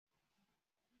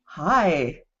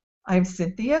Hi, I'm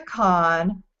Cynthia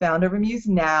Kahn, founder of Amuse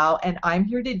Now, and I'm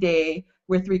here today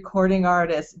with recording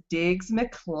artist Diggs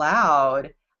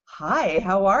McLeod. Hi,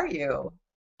 how are you?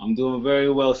 I'm doing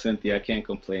very well, Cynthia. I can't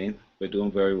complain. We're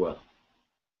doing very well.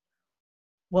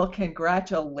 Well,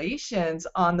 congratulations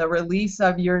on the release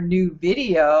of your new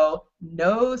video,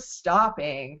 No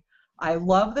Stopping. I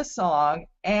love the song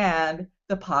and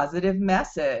the positive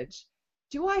message.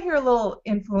 Do I hear a little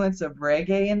influence of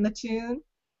reggae in the tune?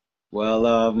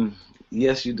 Well,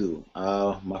 yes, you do.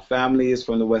 My family is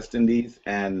from the West Indies,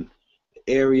 and the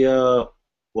area,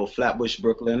 well, Flatbush,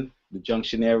 Brooklyn, the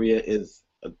Junction area is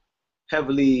a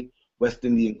heavily West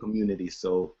Indian community.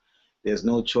 So there's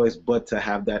no choice but to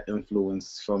have that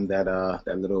influence from that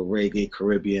little reggae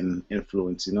Caribbean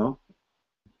influence.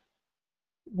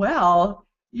 Well,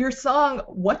 your song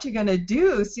What You Gonna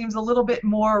Do seems a little bit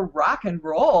more rock and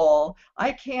roll.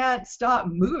 I can't stop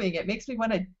moving. It makes me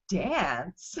want to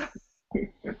dance.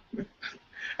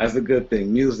 That's a good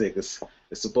thing. Music is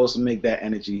supposed to make that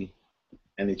energy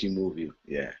move you.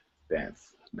 Yeah,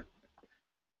 dance.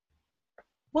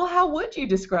 Well, how would you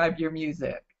describe your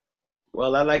music?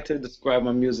 Well, I like to describe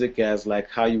my music as like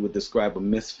how you would describe a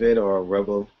misfit or a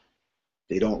rebel.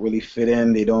 They don't really fit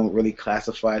in, they don't really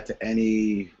classify to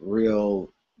any real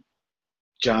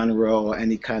genre or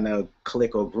any kind of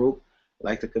clique or group. I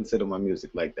like to consider my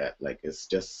music like that. Like it's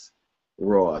just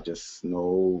raw, just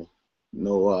no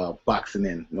boxing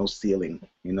in, no ceiling.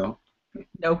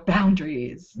 No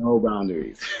boundaries. No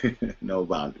boundaries. No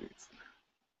boundaries.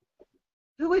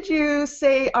 Who would you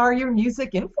say are your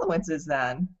music influences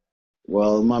then?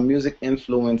 Well, my music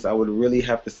influence, I would really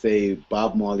have to say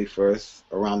Bob Marley first,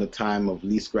 around the time of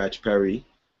Lee Scratch Perry.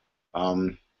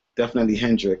 Um, Definitely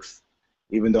Hendrix,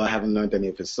 even though I haven't learned any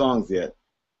of his songs yet.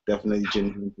 Definitely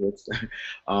Jimi Hendrix.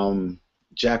 um,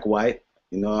 Jack White,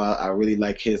 I really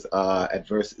like his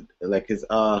adverse, like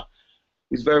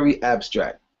he's very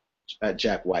abstract at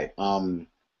Jack White. And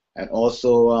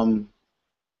also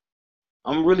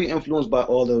I'm really influenced by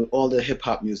all the hip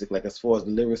hop music, like as far as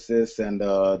the lyricists and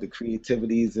the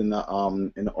creativities in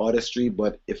the artistry.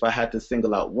 But if I had to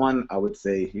single out one, I would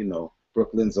say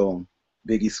Brooklyn's own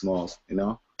Biggie Smalls.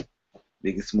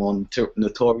 Biggie Small,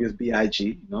 Notorious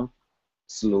B.I.G.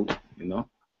 Salute.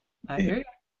 I hear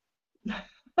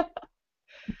you.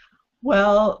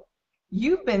 Well,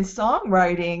 you've been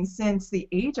songwriting since the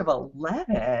age of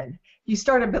 11. You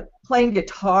started playing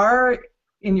guitar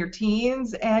in your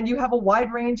teens, and you have a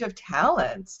wide range of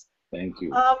talents. Thank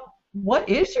you. Um, what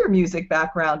is your music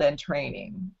background and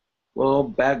training? Well,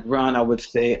 background, I would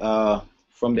say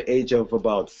from the age of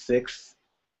about 6.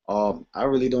 I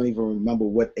really don't even remember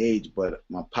what age, but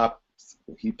my pop,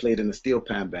 he played in the Steel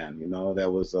Pan Band.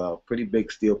 That was a pretty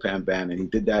big Steel Pan band, and he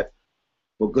did that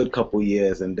for a good couple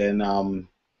years. And then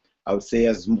I would say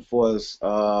as far as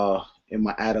in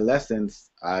my adolescence,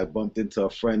 I bumped into a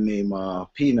friend named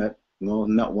Peanut,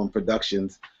 Nut One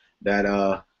Productions, that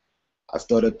I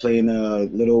started playing a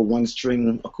little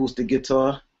one-string acoustic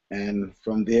guitar, and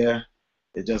from there,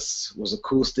 it just was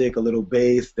acoustic, a little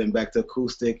bass, then back to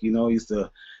acoustic. Used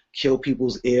to kill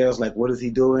people's ears, like, what is he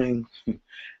doing?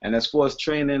 And as far as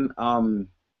training,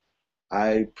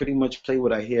 I pretty much play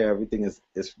what I hear. Everything is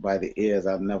by the ears.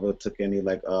 I've never took any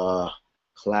like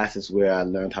classes where I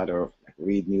learned how to like,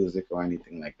 read music or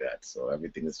anything like that. So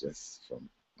everything is just from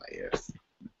my ears.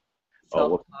 Oh,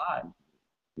 well, Self-taught.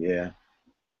 yeah.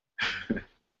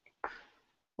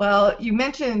 Well, you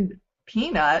mentioned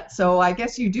Peanut, so I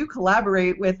guess you do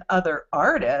collaborate with other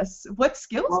artists. What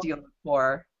skills do Well, you look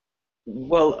for?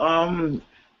 well,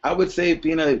 I would say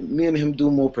me and him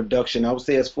do more production. I would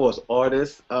say as far as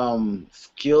artists,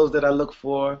 skills that I look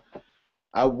for,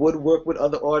 I would work with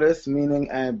other artists, meaning,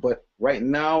 and but right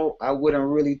now I wouldn't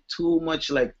really too much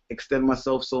like extend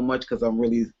myself so much because I'm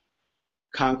really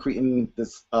concreting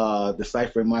this,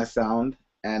 deciphering my sound,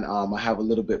 and I have a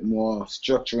little bit more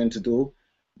structuring to do.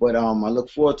 But I look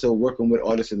forward to working with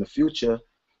artists in the future.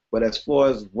 But as far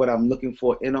as what I'm looking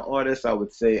for in an artist, I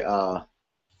would say,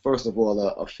 first of all,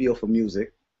 a feel for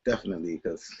music, definitely,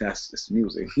 because that's just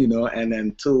music, And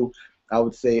then two, I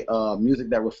would say music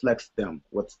that reflects them,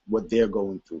 what they're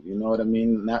going through. You know what I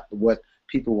mean? Not what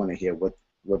people want to hear, what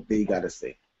they got to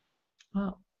say.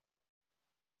 Oh.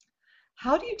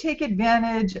 How do you take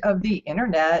advantage of the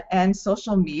internet and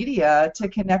social media to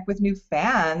connect with new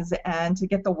fans and to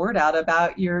get the word out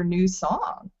about your new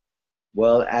song?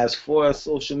 Well, as far as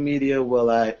social media,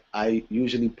 well, I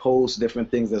usually post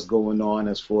different things that's going on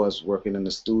as far as working in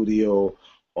the studio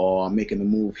or making a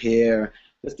move here,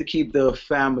 just to keep the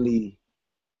family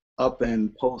up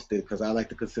and posted because I like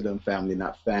to consider them family,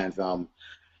 not fans.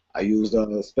 I use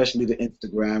especially the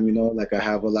Instagram. Like I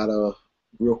have a lot of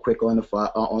real quick on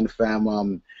the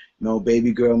fam.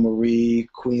 Baby girl Marie,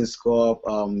 Queen Scorp.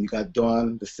 You got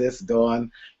Dawn, the sis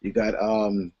Dawn. You got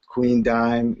Queen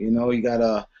Dime. You got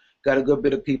a good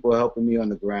bit of people helping me on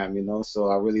the gram. So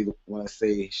I really want to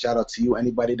say shout out to you.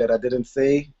 Anybody that I didn't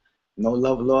say, no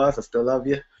love lost. I still love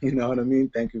you. You know what I mean?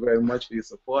 Thank you very much for your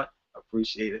support. I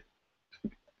appreciate it.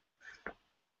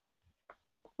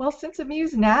 Well, since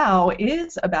Amuse Now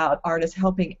is about artists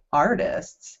helping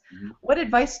artists, Mhm. what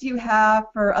advice do you have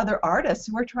for other artists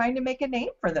who are trying to make a name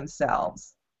for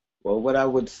themselves? Well, what I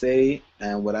would say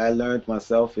and what I learned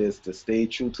myself is to stay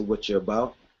true to what you're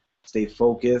about. Stay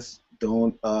focused.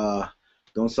 Don't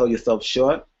sell yourself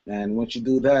short. And once you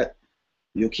do that,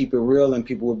 you'll keep it real, and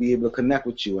people will be able to connect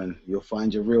with you, and you'll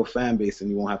find your real fan base, and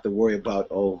you won't have to worry about,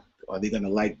 oh, are they gonna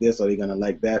like this? Are they gonna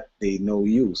like that? They know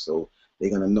you, so they're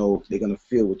gonna know. They're gonna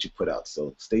feel what you put out.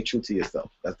 So stay true to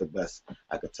yourself. That's the best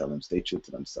I could tell them. Stay true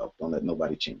to themselves. Don't let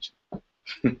nobody change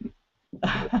you.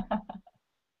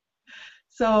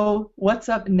 So, what's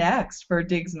up next for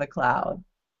Diggs McLeod?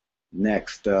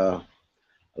 Next, a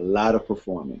lot of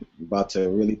performing. I'm about to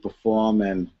really perform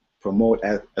and promote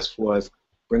as far as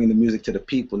bringing the music to the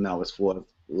people now, as far as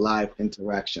live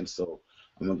interaction. So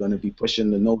I'm going to be pushing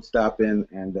the No Stopping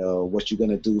and What You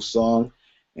Gonna Do song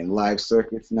in live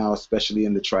circuits now, especially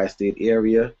in the tri-state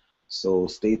area. So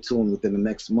stay tuned. Within the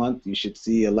next month, you should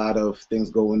see a lot of things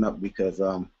going up because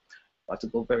about to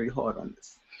go very hard on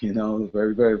this.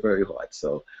 Very, very, very hard.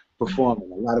 So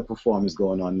performing, a lot of performance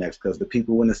going on next because the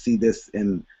people want to see this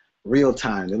in real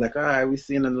time. They're like, all right, we've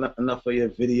seen enough of your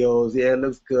videos. Yeah, it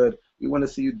looks good. We want to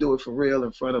see you do it for real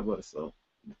in front of us. So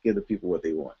give the people what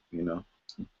they want.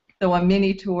 So, a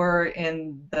mini tour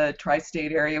in the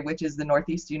tri-state area, which is the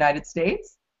Northeast United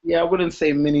States? Yeah, I wouldn't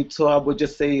say mini tour. I would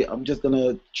just say I'm just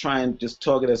gonna try and just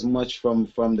target as much from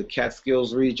the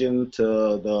Catskills region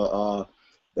to the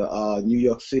New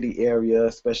York City area,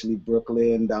 especially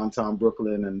Brooklyn, downtown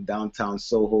Brooklyn, and downtown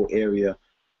Soho area.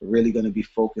 Really gonna be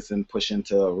focused and pushing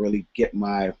to really get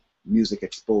my music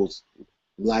exposed,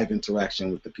 live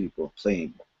interaction with the people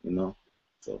playing.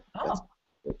 So that's Oh,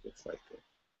 what it's like.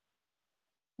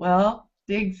 well,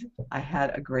 Diggs, I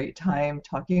had a great time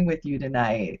talking with you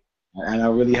tonight. And I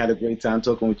really had a great time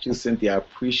talking with you, Cynthia. I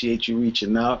appreciate you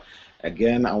reaching out.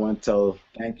 Again, I want to tell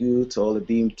thank you to all the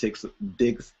Team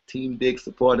Diggs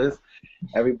supporters.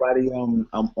 Everybody, I'm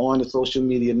on the social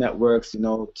media networks,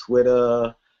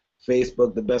 Twitter,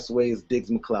 Facebook. The best way is Diggs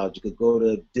McLeod. You could go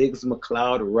to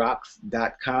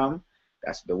diggsmcleodrocks.com.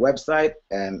 That's the website,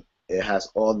 and it has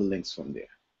all the links from there.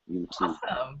 YouTube.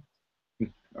 Awesome.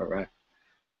 All right.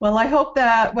 Well, I hope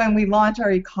that when we launch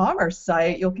our e-commerce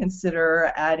site, you'll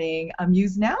consider adding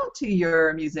Amuse Now to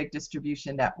your music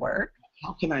distribution network.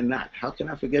 How can I not? How can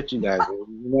I forget you guys?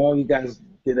 You guys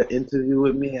did an interview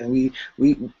with me, and we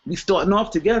starting off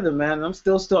together, man. I'm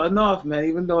still starting off, man.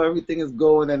 Even though everything is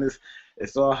going and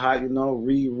it's all hot,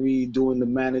 redoing the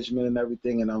management and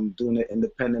everything, and I'm doing it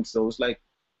independent. So it's like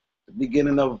the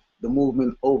beginning of the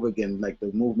movement over again. Like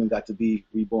the movement got to be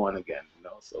reborn again.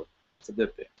 So it's a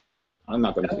good thing. I'm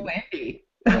not gonna Oh, forget. Andy.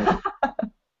 I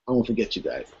won't forget you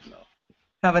guys.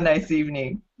 Have a nice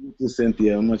evening. You too,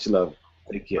 Cynthia. Much love.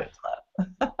 Take care.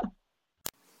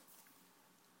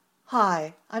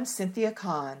 Hi, I'm Cynthia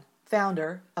Kahn,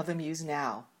 founder of Amuse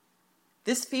Now.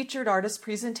 This featured artist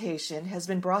presentation has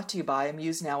been brought to you by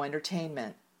Amuse Now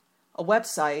Entertainment, a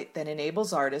website that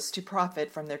enables artists to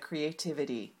profit from their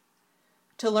creativity.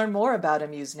 To learn more about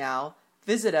Amuse Now,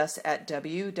 visit us at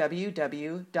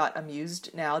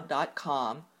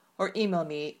www.amusednow.com or email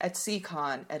me at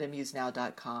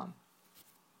ccon@amusenow.com.